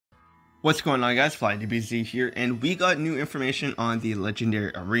What's going on, guys? FlyDBZ here, and we got new information on the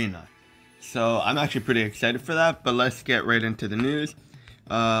Legendary Arena. So I'm actually pretty excited for that, but let's get right into the news.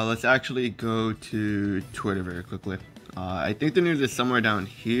 Let's actually go to Twitter very quickly. I think the news is somewhere down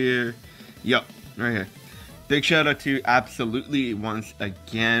here. Yup, right here. Big shout out to Absolutely once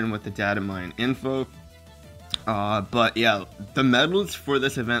again with the data mine info. But yeah, the medals for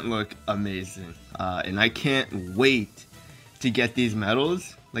this event look amazing, and I can't wait to get these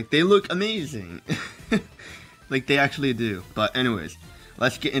medals. Like, they look amazing. Like, they actually do. But anyways,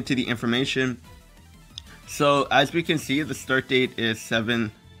 let's get into the information. So as we can see, the start date is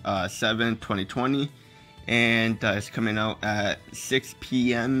 7/7/2020, and it's coming out at 6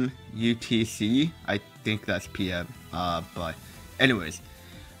 p.m. UTC. I think that's PM. But anyways,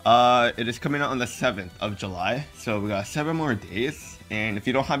 it is coming out on the 7th of July. So we got 7 more days, and if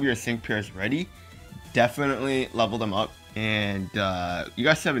you don't have your sync pairs ready, definitely level them up. And you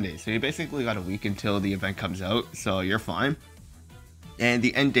got 7 days, so you basically got a week until the event comes out, so you're fine. And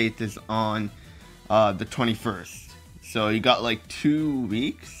the end date is on the 21st, so you got like 2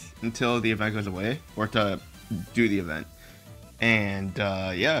 weeks until the event goes away, or to do the event. And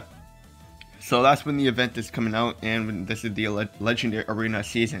yeah, so that's when the event is coming out, and when this is the Legendary Arena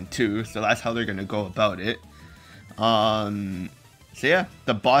Season 2, so that's how they're gonna go about it. So yeah,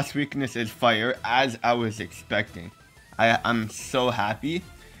 the boss weakness is fire, as I was expecting. I'm so happy,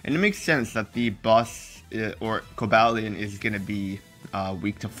 and it makes sense that the boss or Cobalion is gonna be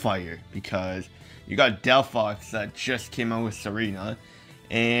weak to fire, because you got Delphox that just came out with Serena,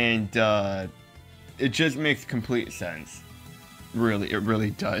 and it just makes complete sense. Really, it really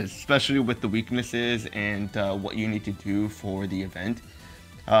does, especially with the weaknesses and what you need to do for the event.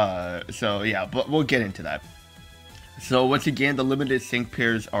 So yeah, but we'll get into that. So once again, the limited sync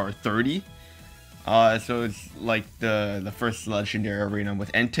pairs are 30. So it's like the first Legendary Arena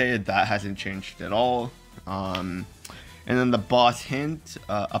with Entei, that hasn't changed at all. And then the boss hint,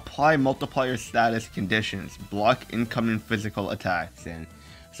 apply multiplier status conditions, block incoming physical attacks. And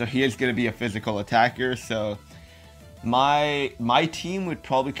so he is going to be a physical attacker, so my team would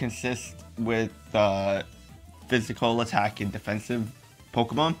probably consist with physical attack and defensive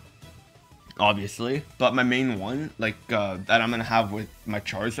Pokemon, obviously, but my main one, like that I'm gonna have with my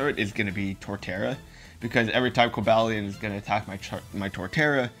Charizard, is gonna be Torterra, because every time Cobalion is gonna attack my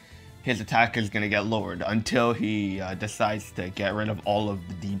Torterra, his attack is gonna get lowered until he decides to get rid of all of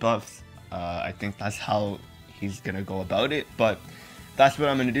the debuffs. I think that's how he's gonna go about it, but that's what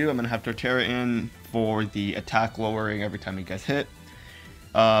I'm gonna do. I'm gonna have Torterra in for the attack lowering every time he gets hit.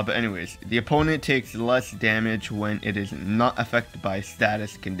 But anyways, the opponent takes less damage when it is not affected by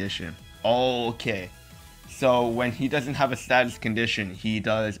status condition. Okay, so when he doesn't have a status condition, he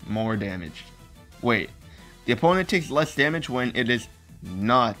does more damage. Wait, the opponent takes less damage when it is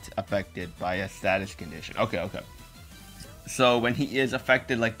not affected by a status condition. Okay. So when he is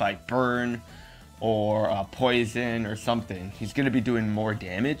affected, like by burn or poison or something, he's going to be doing more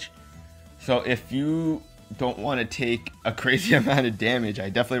damage. So if you don't want to take a crazy amount of damage, I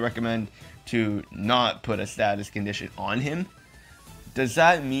definitely recommend to not put a status condition on him. Does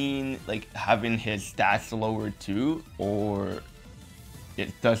that mean like having his stats lowered too, or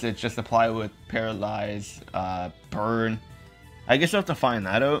does it just apply with paralyze, burn? I guess I'll have to find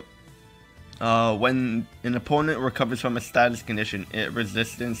that out. When an opponent recovers from a status condition, its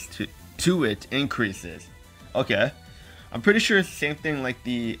resistance to it increases. Okay, I'm pretty sure it's the same thing like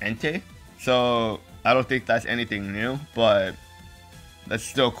the Entei, so I don't think that's anything new, but that's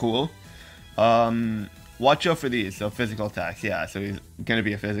still cool. Watch out for these, so physical attacks, yeah, so he's gonna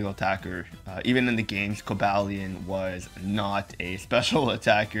be a physical attacker. Even in the games, Cobalion was not a special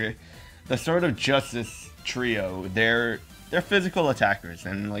attacker. The Sword of Justice trio, they're physical attackers,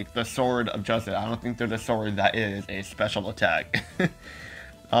 and like the Sword of Justice, I don't think they're the sword that is a special attack.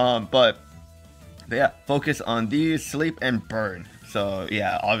 But yeah, focus on these, sleep and burn. So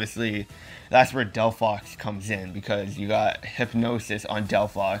yeah, obviously that's where Delphox comes in, because you got Hypnosis on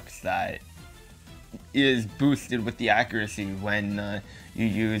Delphox that is boosted with the accuracy when you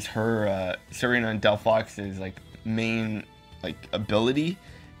use her Serena and Delphox's like main like ability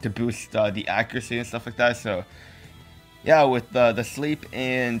to boost the accuracy and stuff like that. So yeah, with the sleep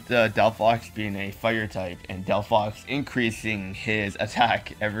and Delphox being a fire type, and Delphox increasing his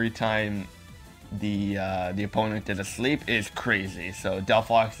attack every time the opponent did a sleep, is crazy. So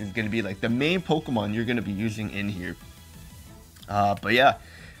Delphox is going to be like the main Pokemon you're going to be using in here. But yeah,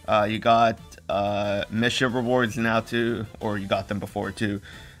 you got mission rewards now too, or you got them before too,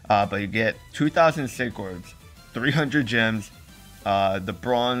 but you get 2,000 sync orbs, 300 gems, the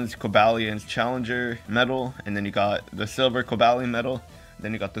bronze Cobalion's Challenger medal, and then you got the silver Cobalion medal,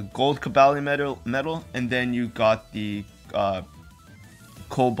 then you got the gold Cobalion medal, and then you got the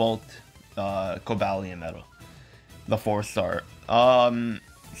cobalt Cobalion medal, the 4-star.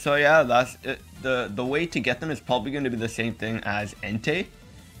 So yeah, that's it. The way to get them is probably going to be the same thing as Entei,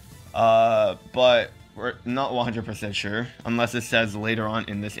 but we're not 100% sure unless it says later on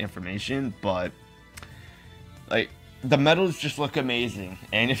in this information. But like, the medals just look amazing,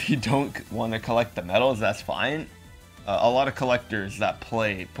 and if you don't want to collect the medals, that's fine. A lot of collectors that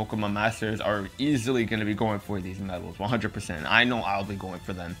play Pokemon Masters are easily going to be going for these medals, 100%. I know I'll be going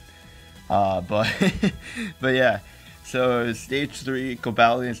for them. But yeah. So stage 3,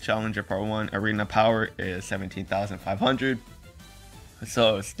 Cobalion's Challenger Part 1, Arena Power is 17,500.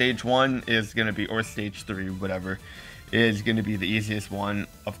 So stage 1 is going to be, or stage 3, whatever, is going to be the easiest one,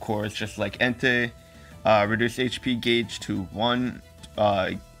 of course, just like Entei. Reduce HP gauge to 1,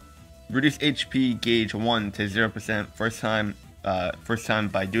 reduce HP gauge 1 to 0% first time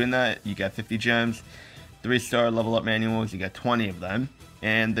by doing that, you get 50 gems. 3-star level up manuals, you get 20 of them.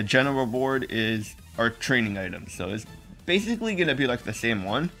 And the general reward are training items, so it's basically gonna be like the same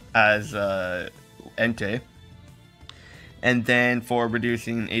one as Entei. And then for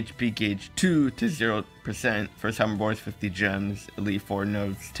reducing HP gauge 2 to 0%, first time rewards 50 gems, Elite 4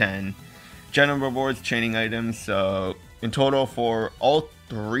 notes 10, general rewards training items. So in total for all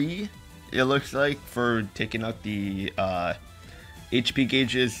 3, it looks like, for taking out the HP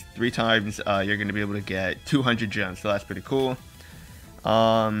gauges 3 times, you're gonna be able to get 200 gems, so that's pretty cool.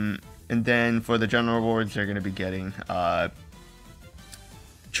 And then for the general rewards, you're going to be getting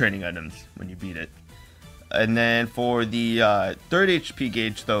training items when you beat it. And then for the 3rd HP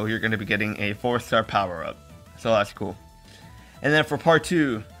gauge, though, you're going to be getting a 4-star power-up. So that's cool. And then for Part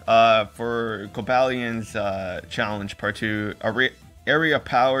 2, for Cobalion's Challenge Part 2, area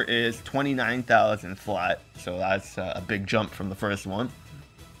power is 29,000 flat. So that's a big jump from the first one.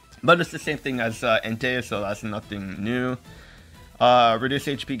 But it's the same thing as Entei, so that's nothing new. Reduce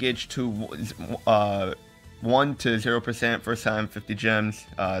HP gauge to 1 to 0% first time, 50 gems.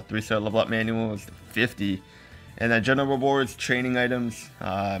 3-star level up manual is 50. And then general rewards, training items.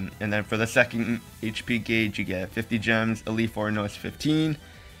 And then for the 2nd HP gauge, you get 50 gems. Elite 4 notes 15.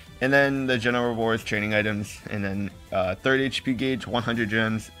 And then the general rewards, training items. And then 3rd HP gauge, 100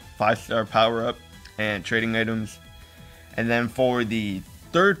 gems. 5-star power up and trading items. And then for the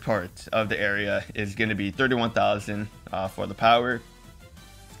 3rd part of the area is going to be 31,000 for the power.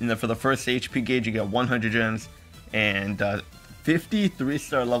 And then for the 1st HP gauge, you get 100 gems and 50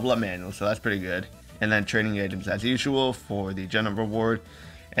 3-star level up manuals, so that's pretty good. And then training items as usual for the general reward.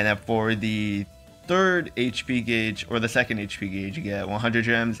 And then for the 3rd HP gauge, or the 2nd HP gauge, you get 100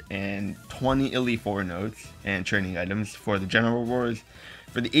 gems and 20 Elite 4 notes and training items for the general rewards.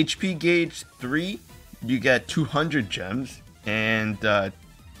 For the HP gauge 3, you get 200 gems and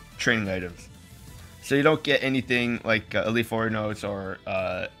training items. So you don't get anything like Elite 4 notes or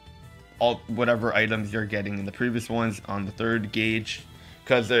all whatever items you're getting in the previous ones on the 3rd gauge,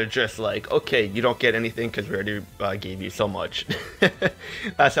 because they're just like, okay, you don't get anything because we already gave you so much.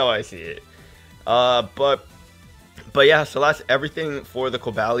 That's how I see it. But yeah, so that's everything for the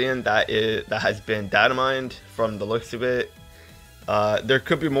Cobalion that has been data mined from the looks of it. There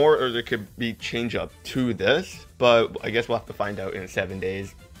could be more, or there could be change up to this, but I guess we'll have to find out in 7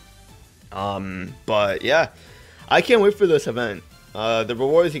 days. But yeah, I can't wait for this event. The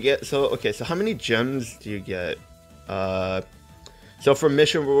rewards you get, so how many gems do you get? So for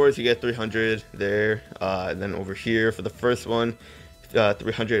mission rewards, you get 300 there. And then over here for the first one,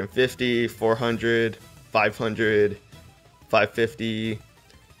 350, 400, 500, 550,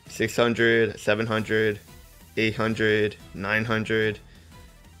 600, 700, 800, 900.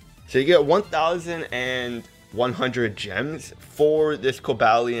 So you get 1,100 gems for this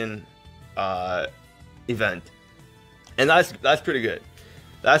Cobalion event, and that's pretty good.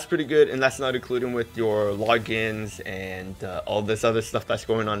 That's pretty good, and that's not including with your logins and all this other stuff that's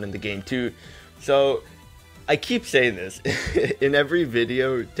going on in the game too. So I keep saying this in every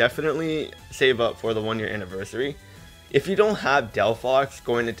video, definitely save up for the 1-year anniversary. If you don't have Delphox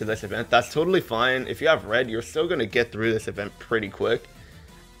going into this event, that's totally fine. If you have Red, you're still going to get through this event pretty quick.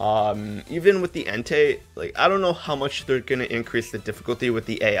 Even with the Entei, like, I don't know how much they're going to increase the difficulty with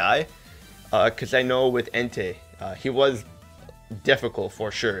the AI. Because I know with Entei, he was difficult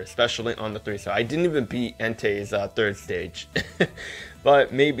for sure, especially on the 3-star. I didn't even beat Entei's 3rd stage.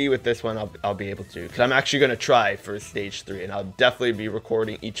 But maybe with this one, I'll be able to. Because I'm actually going to try for stage 3. And I'll definitely be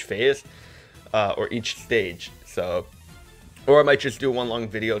recording each phase. Or each stage. So, or I might just do one long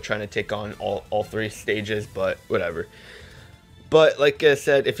video trying to take on all 3 stages. But whatever. But like I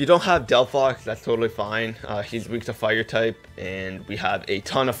said, if you don't have Delphox, that's totally fine. He's weak to fire type, and we have a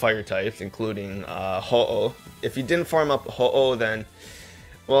ton of fire types, including Ho-Oh. If you didn't farm up Ho-Oh, then,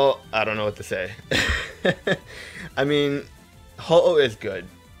 well, I don't know what to say. I mean, Ho-Oh is good.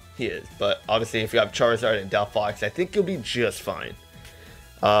 He is. But obviously, if you have Charizard and Delphox, I think you'll be just fine.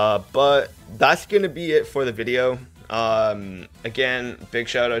 But that's going to be it for the video. Again, big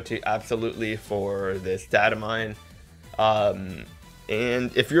shout out to Absolutely for this data mine. And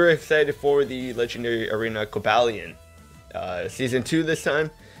if you're excited for the Legendary Arena Cobalion Season 2 this time,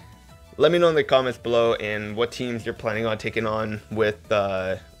 let me know in the comments below and what teams you're planning on taking on with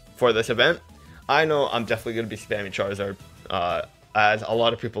for this event. I know I'm definitely going to be spamming Charizard, as a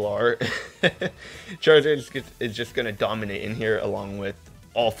lot of people are. Charizard is just going to dominate in here along with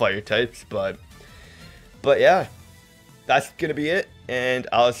all fire types, but yeah, that's going to be it, and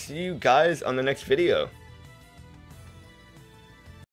I'll see you guys on the next video.